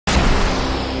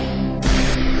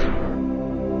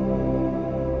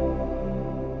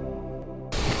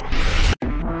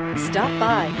Stop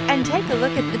by and take a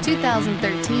look at the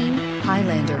 2013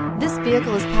 Highlander. This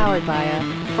vehicle is powered by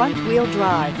a front-wheel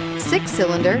drive,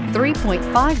 6-cylinder,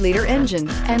 3.5-liter engine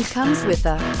and comes with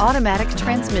an automatic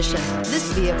transmission.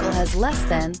 This vehicle has less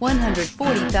than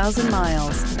 140,000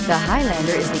 miles. The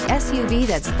Highlander is the SUV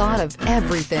that's thought of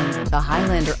everything. The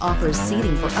Highlander offers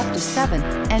seating for up to 7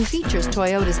 and features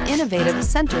Toyota's innovative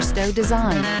center stow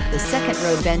design. The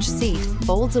second-row bench seat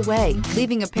folds away,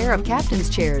 leaving a pair of captain's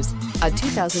chairs. A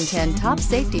 2010 top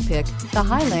safety pick, the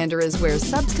Highlander is where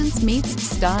substance meets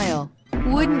style.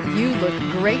 Wouldn't you look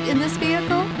great in this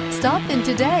vehicle? Stop in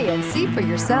today and see for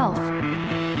yourself.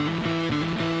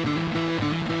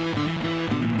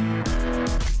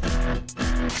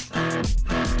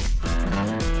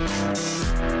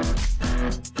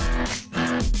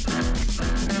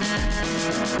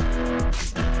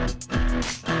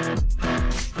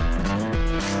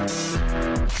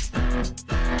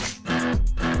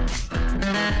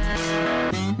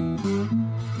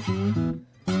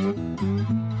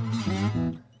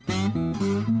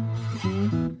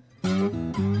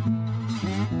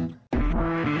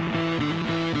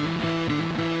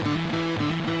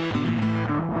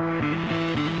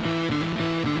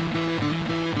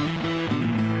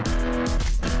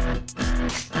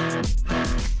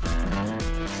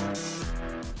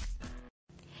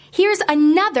 Here's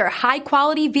another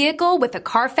high-quality vehicle with a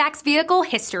Carfax Vehicle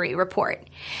History Report.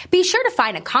 Be sure to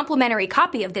find a complimentary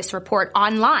copy of this report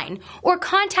online or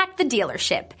contact the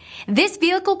dealership. This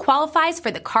vehicle qualifies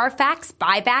for the Carfax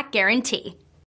Buyback Guarantee.